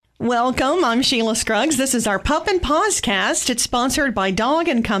Welcome. I'm Sheila Scruggs. This is our Pup and Pawscast. It's sponsored by Dog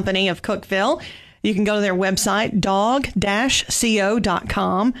and Company of Cookeville. You can go to their website, dog-co.com,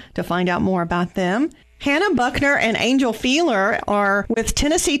 to find out more about them. Hannah Buckner and Angel Feeler are with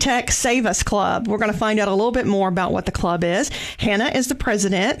Tennessee Tech Save Us Club. We're going to find out a little bit more about what the club is. Hannah is the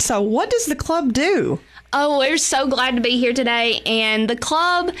president. So what does the club do? Oh, we're so glad to be here today, and the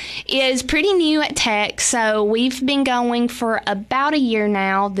club is pretty new at Tech, so we've been going for about a year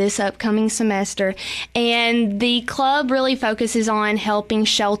now this upcoming semester, and the club really focuses on helping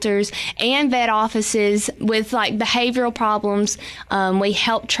shelters and vet offices with like behavioral problems. We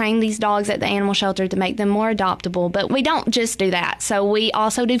help train these dogs at the animal shelter to make them more adoptable, but we don't just do that. So we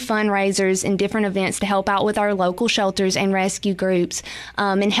also do fundraisers and different events to help out with our local shelters and rescue groups,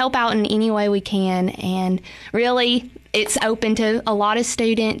 and help out in any way we can. And really, it's open to a lot of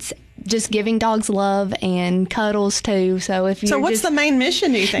students, just giving dogs love and cuddles too. So what's the main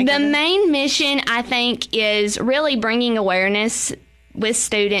mission, do you think? The main mission, I think, is really bringing awareness with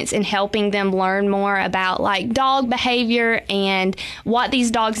students and helping them learn more about like dog behavior and what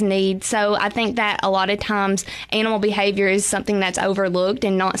these dogs need. So I think that a lot of times animal behavior is something that's overlooked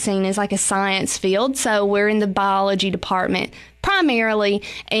and not seen as like a science field. So we're in the biology department primarily,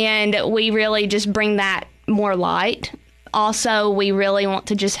 and we really just bring that more light. Also, we really want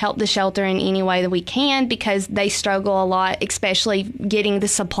to just help the shelter in any way that we can because they struggle a lot, especially getting the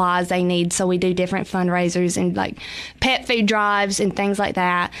supplies they need. So we do different fundraisers and like pet food drives and things like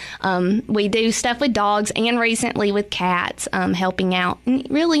that. We do stuff with dogs and recently with cats, helping out in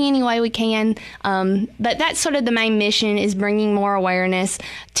really any way we can. But that's sort of the main mission, is bringing more awareness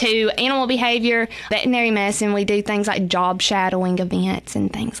to animal behavior, veterinary medicine. We do things like job shadowing events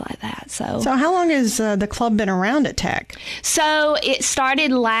and things like that. So how long has the club been around at Tech? So it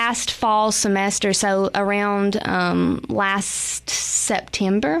started last fall semester, so around last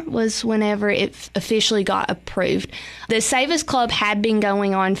September was whenever it officially got approved. The Save Us Club had been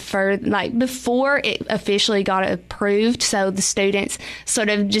going on for before it officially got approved, so the students sort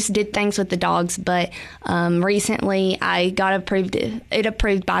of just did things with the dogs, but recently I got it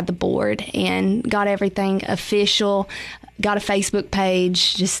approved by the board and got everything official. Got a Facebook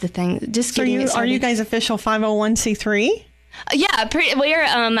page, just the thing. Just so are you guys official 501c3? Yeah, we're.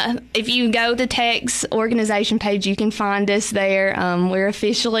 If you go to Tech's organization page, you can find us there. We're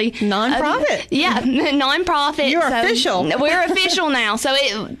officially nonprofit. Nonprofit. You're official. We're official now. So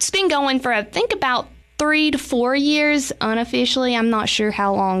it's been going for I think about 3 to 4 years unofficially. I'm not sure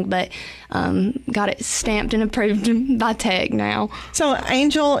how long, but got it stamped and approved by Tech now. So,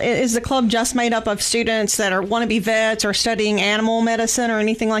 Angel, is the club just made up of students that want to be vets or studying animal medicine or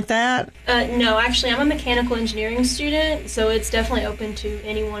anything like that? No, actually, I'm a mechanical engineering student, so it's definitely open to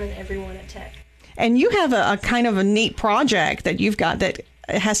anyone and everyone at Tech. And you have a kind of a neat project that you've got that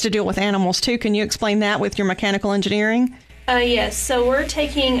has to deal with animals, too. Can you explain that with your mechanical engineering? Yes, so we're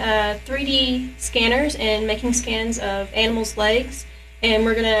taking 3D scanners and making scans of animals' legs, and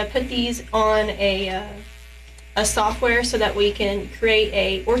we're going to put these on a software so that we can create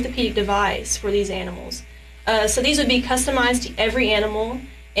a orthopedic device for these animals. So these would be customized to every animal,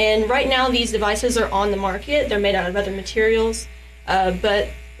 and right now these devices are on the market. They're made out of other materials, but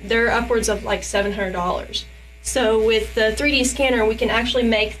they're upwards of like $700. So with the 3D scanner, we can actually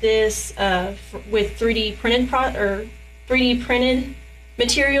make this with 3D printed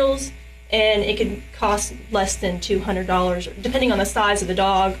materials, and it could cost less than $200 depending on the size of the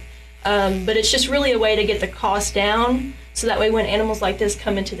dog, but it's just really a way to get the cost down, so that way when animals like this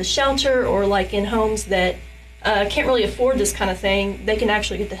come into the shelter or like in homes that can't really afford this kind of thing, they can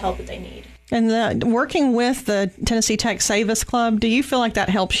actually get the help that they need. And working with the Tennessee Tech Save Us Club, do you feel like that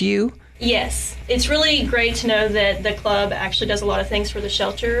helps you? Yes, it's really great to know that the club actually does a lot of things for the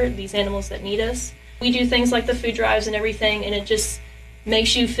shelter, these animals that need us. We do things like the food drives and everything, and it just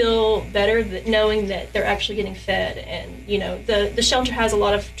makes you feel better knowing that they're actually getting fed. And, you know, the shelter has a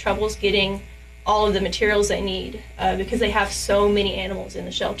lot of troubles getting all of the materials they need because they have so many animals in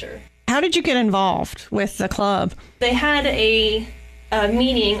the shelter. How did you get involved with the club? They had a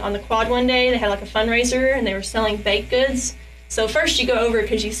meeting on the quad one day. They had like a fundraiser, and they were selling baked goods. So first you go over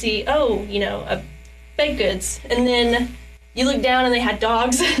because you see, baked goods, and then you look down and they had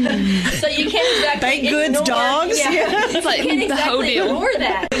dogs. So you can't exactly baked goods, dogs? Yeah. It's like you can't the whole exactly deal. ignore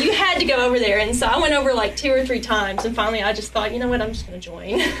that. You had to go over there, and so I went over like 2 or 3 times, and finally I just thought, you know what, I'm just going to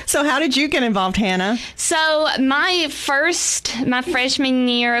join. So how did you get involved, Hannah? So my freshman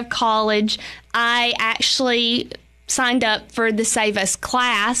year of college, I actually signed up for the Save Us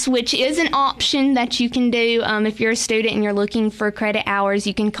class, which is an option that you can do. If you're a student and you're looking for credit hours,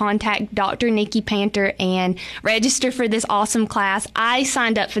 you can contact Dr. Nikki Panter and register for this awesome class. I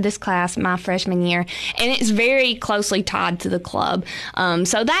signed up for this class my freshman year, and it's very closely tied to the club.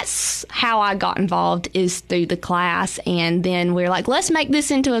 So that's how I got involved, is through the class. And then we're like, let's make this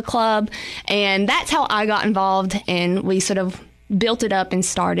into a club. And that's how I got involved, and we sort of built it up and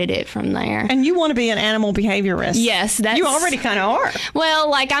started it from there. And you want to be an animal behaviorist. Yes. You already kind of are. Well,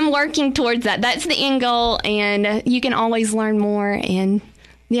 like, I'm working towards that. That's the end goal, and you can always learn more. And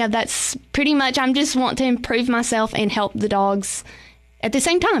yeah, that's pretty much, I'm just want to improve myself and help the dogs at the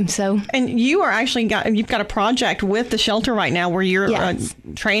same time. So, and you are actually you've got a project with the shelter right now where you're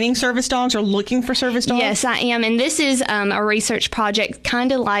training service dogs or looking for service dogs. Yes, I am, and this is a research project,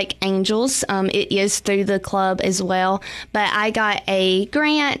 kind of like Angels. It is through the club as well, but I got a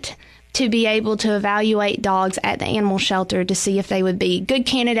grant to be able to evaluate dogs at the animal shelter to see if they would be good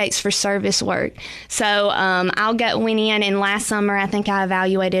candidates for service work. So went in, and last summer I think I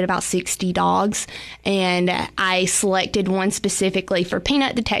evaluated about 60 dogs, and I selected one specifically for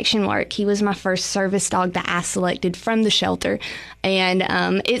peanut detection work. He was my first service dog that I selected from the shelter, and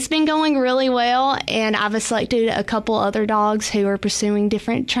it's been going really well, and I've selected a couple other dogs who are pursuing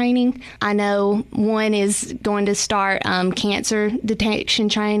different training. I know one is going to start cancer detection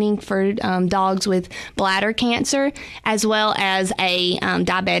training for dogs with bladder cancer, as well as a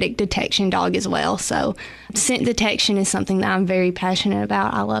diabetic detection dog as well. So scent detection is something that I'm very passionate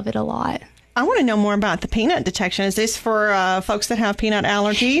about. I love it a lot. I want to know more about the peanut detection. Is this for folks that have peanut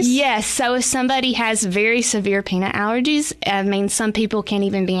allergies? Yes. So if somebody has very severe peanut allergies, I mean, some people can't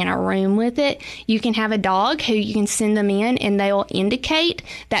even be in a room with it. You can have a dog who you can send them in, and they will indicate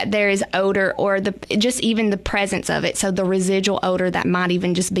that there is odor, or just even the presence of it. So the residual odor that might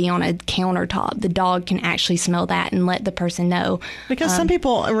even just be on a countertop, the dog can actually smell that and let the person know. Because some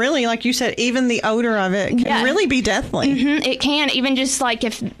people really, like you said, even the odor of it can really be deathly. Mm-hmm, it can. Even just like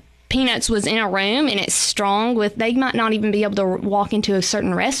if Peanuts was in a room and it's strong with, they might not even be able to walk into a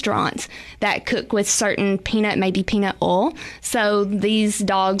certain restaurants that cook with certain peanut, maybe peanut oil. So these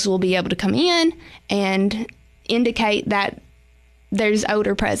dogs will be able to come in and indicate that there's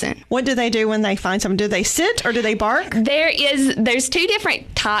odor present. What do they do when they find something? Do they sit or do they bark? There's two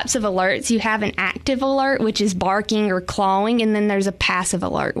different types of alerts. You have an active alert, which is barking or clawing, and then there's a passive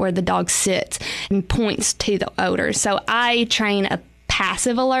alert where the dog sits and points to the odor. So I train a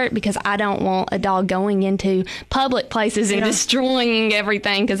passive alert because I don't want a dog going into public places and destroying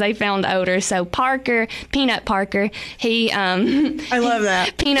everything because they found odor. So Peanut Parker, he I love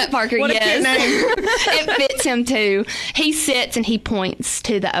that. Peanut Parker, what yes. A cute name. It fits him too. He sits and he points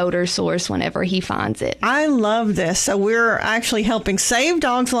to the odor source whenever he finds it. I love this. So we're actually helping save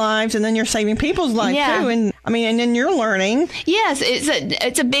dogs' lives, and then you're saving people's lives too. And I mean, and then you're learning. Yes,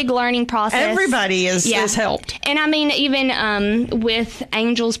 it's a big learning process. Everybody is helped. And I mean, even with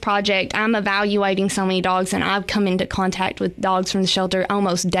Angels Project, I'm evaluating so many dogs, and I've come into contact with dogs from the shelter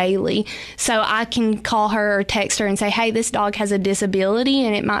almost daily. So I can call her or text her and say, hey, this dog has a disability,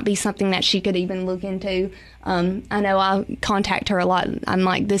 and it might be something that she could even look into. I know I contact her a lot. I'm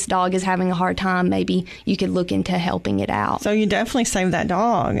like, this dog is having a hard time. Maybe you could look into helping it out. So you definitely save that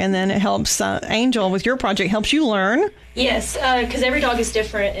dog. And then it helps Angel with your project, helps you learn. Yes, because every dog is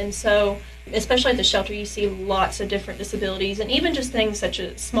different. And so, especially at the shelter, you see lots of different disabilities, and even just things such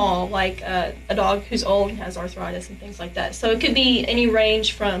as small, like a dog who's old and has arthritis and things like that. So it could be any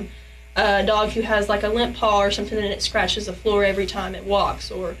range from a dog who has like a limp paw or something and it scratches the floor every time it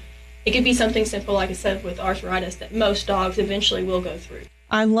walks, or it could be something simple, like I said, with arthritis that most dogs eventually will go through.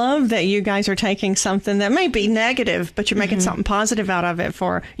 I love that you guys are taking something that may be negative, but you're making something positive out of it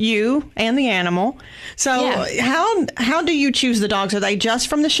for you and the animal. So how do you choose the dogs? Are they just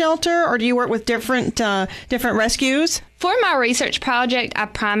from the shelter, or do you work with different rescues? For my research project, I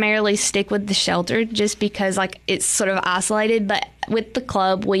primarily stick with the shelter just because it's sort of isolated, but with the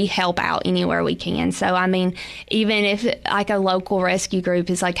club, we help out anywhere we can. So, I mean, even if a local rescue group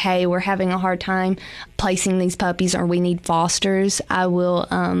is like, hey, we're having a hard time placing these puppies or we need fosters, I will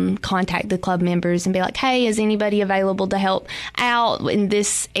contact the club members and be like, hey, is anybody available to help out in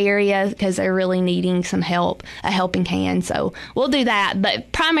this area because they're really needing some help, a helping hand. So we'll do that.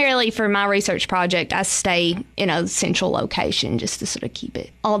 But primarily for my research project, I stay in a central location just to sort of keep it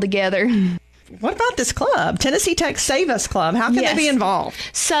all together. What about this club, Tennessee Tech Save Us Club? How can they be involved?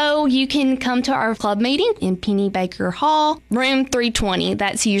 So you can come to our club meeting in Penny Baker Hall, room 320.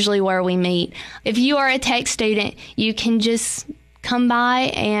 That's usually where we meet. If you are a Tech student, you can just come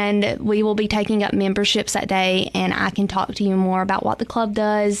by, and we will be taking up memberships that day, and I can talk to you more about what the club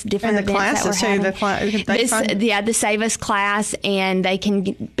does, different And the events classes, that we're having. The Save Us class, and they can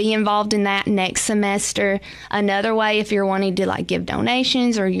be involved in that next semester. Another way, if you're wanting to like give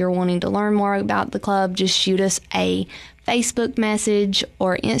donations or you're wanting to learn more about the club, just shoot us a Facebook message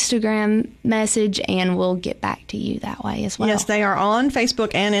or Instagram message, and we'll get back to you that way as well. Yes, they are on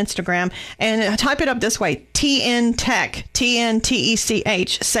Facebook and Instagram. And type it up this way, TN Tech,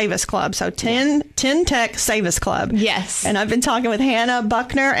 TNTECH, Save Us Club. So 10 Tech Save Us Club. Yes. And I've been talking with Hannah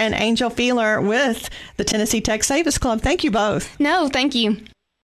Buckner and Angel Feeler with the Tennessee Tech Save Us Club. Thank you both. No, thank you.